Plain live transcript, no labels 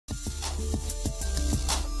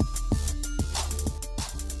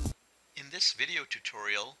this video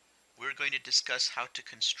tutorial, we're going to discuss how to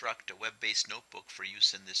construct a web-based notebook for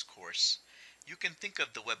use in this course. You can think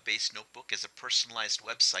of the web-based notebook as a personalized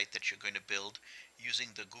website that you're going to build using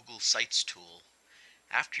the Google Sites tool.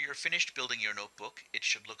 After you're finished building your notebook, it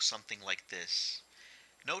should look something like this.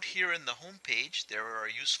 Note here in the home page there are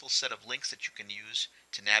a useful set of links that you can use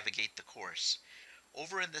to navigate the course.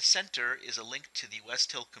 Over in the center is a link to the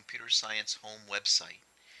Westhill Computer Science home website.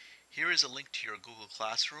 Here is a link to your Google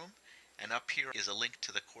Classroom, and up here is a link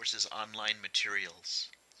to the course's online materials.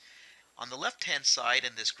 On the left-hand side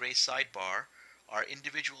in this gray sidebar are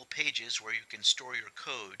individual pages where you can store your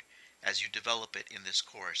code as you develop it in this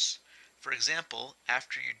course. For example,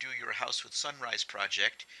 after you do your House with Sunrise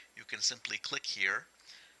project, you can simply click here,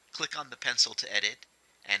 click on the pencil to edit,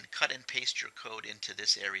 and cut and paste your code into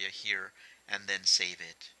this area here, and then save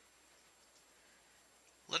it.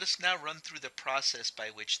 Let us now run through the process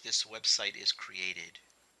by which this website is created.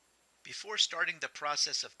 Before starting the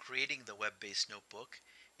process of creating the web-based notebook,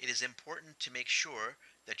 it is important to make sure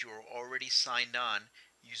that you are already signed on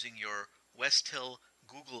using your Westhill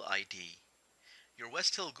Google ID. Your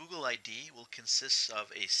Westhill Google ID will consist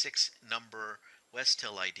of a 6-number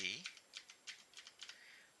Westhill ID,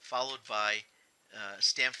 followed by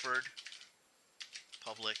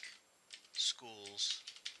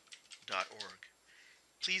stanfordpublicschools.org.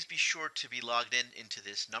 Please be sure to be logged into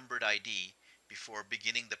this numbered ID before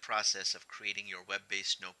beginning the process of creating your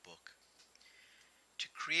web-based notebook. To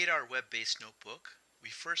create our web-based notebook, we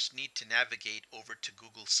first need to navigate over to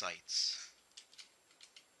Google Sites.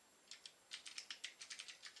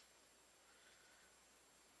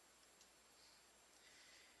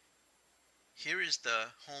 Here is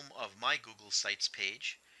the home of my Google Sites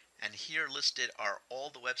page, and here listed are all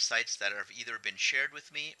the websites that have either been shared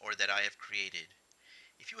with me or that I have created.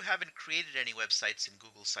 If you haven't created any websites in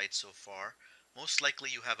Google Sites so far, most likely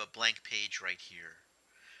you have a blank page right here.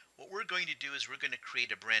 What we're going to do is we're going to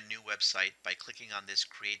create a brand new website by clicking on this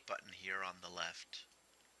Create button here on the left.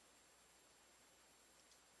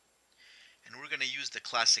 And we're going to use the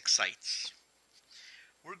classic sites.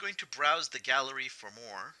 We're going to browse the gallery for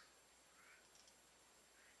more,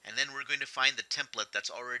 and then we're going to find the template that's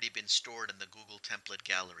already been stored in the Google Template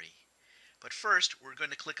Gallery. But first, we're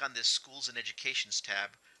going to click on this Schools and Educations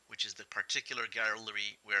tab, which is the particular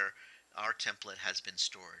gallery where our template has been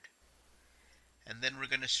stored. And then we're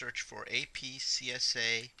going to search for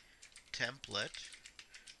AP-CSA Template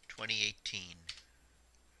 2018.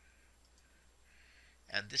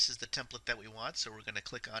 And this is the template that we want, so we're going to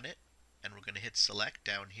click on it, and we're going to hit Select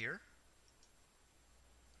down here.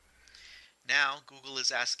 Now, Google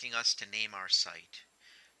is asking us to name our site.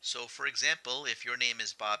 So, for example, if your name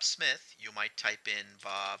is Bob Smith, you might type in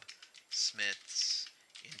Bob Smith's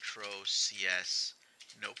Intro CS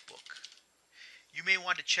Notebook. You may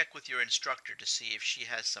want to check with your instructor to see if she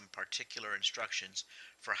has some particular instructions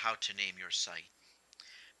for how to name your site.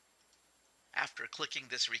 After clicking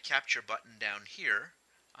this reCAPTCHA button down here,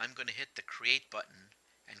 I'm going to hit the Create button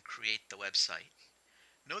and create the website.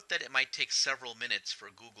 Note that it might take several minutes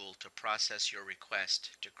for Google to process your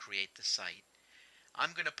request to create the site.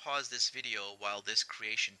 I'm going to pause this video while this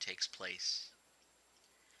creation takes place.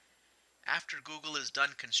 After Google is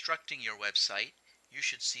done constructing your website, you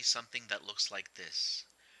should see something that looks like this.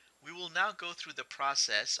 We will now go through the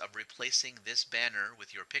process of replacing this banner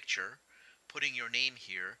with your picture, putting your name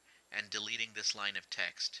here, and deleting this line of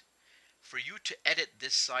text. For you to edit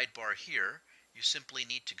this sidebar here, you simply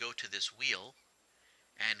need to go to this wheel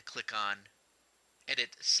and click on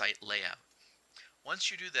Edit Site Layout. Once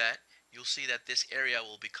you do that, you'll see that this area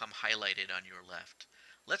will become highlighted on your left.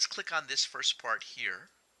 Let's click on this first part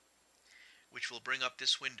here, which will bring up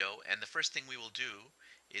this window, and the first thing we will do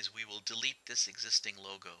is we will delete this existing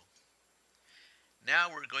logo. Now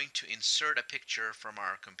we're going to insert a picture from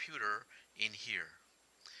our computer in here.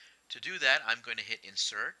 To do that, I'm going to hit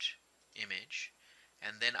Insert, Image,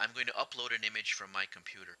 and then I'm going to upload an image from my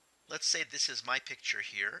computer. Let's say this is my picture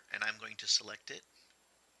here, and I'm going to select it.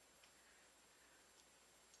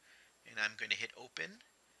 And I'm going to hit Open.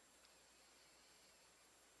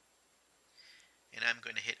 And I'm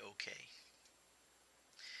going to hit OK.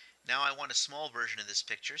 Now I want a small version of this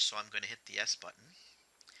picture, so I'm going to hit the S button.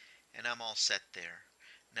 And I'm all set there.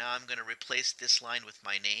 Now I'm going to replace this line with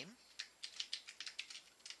my name.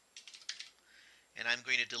 And I'm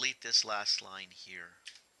going to delete this last line here.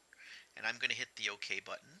 And I'm going to hit the OK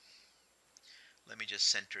button. Let me just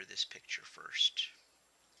center this picture first.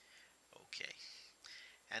 OK.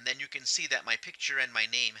 And then you can see that my picture and my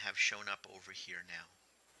name have shown up over here now.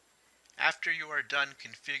 After you are done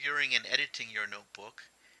configuring and editing your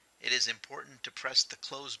notebook, it is important to press the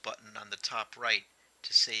Close button on the top right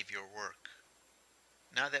to save your work.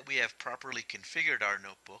 Now that we have properly configured our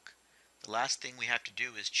notebook, the last thing we have to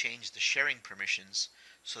do is change the sharing permissions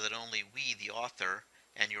so that only we, the author,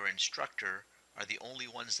 and your instructor are the only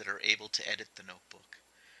ones that are able to edit the notebook.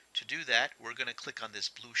 To do that, we're going to click on this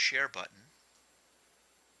blue Share button,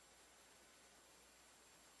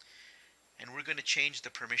 and we're going to change the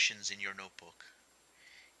permissions in your notebook.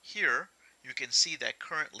 Here, you can see that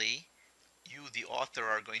currently you, the author,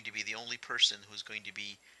 are going to be the only person who's going to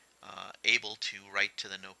be able to write to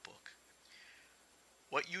the notebook.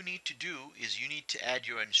 What you need to do is you need to add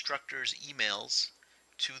your instructor's emails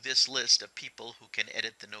to this list of people who can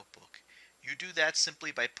edit the notebook. You do that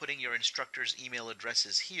simply by putting your instructor's email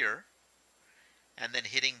addresses here and then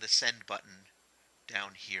hitting the send button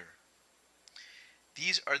down here.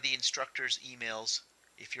 These are the instructor's emails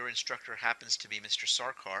if your instructor happens to be Mr.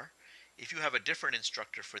 Sarkar. If you have a different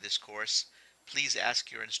instructor for this course, please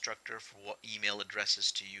ask your instructor for what email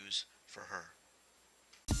addresses to use for her.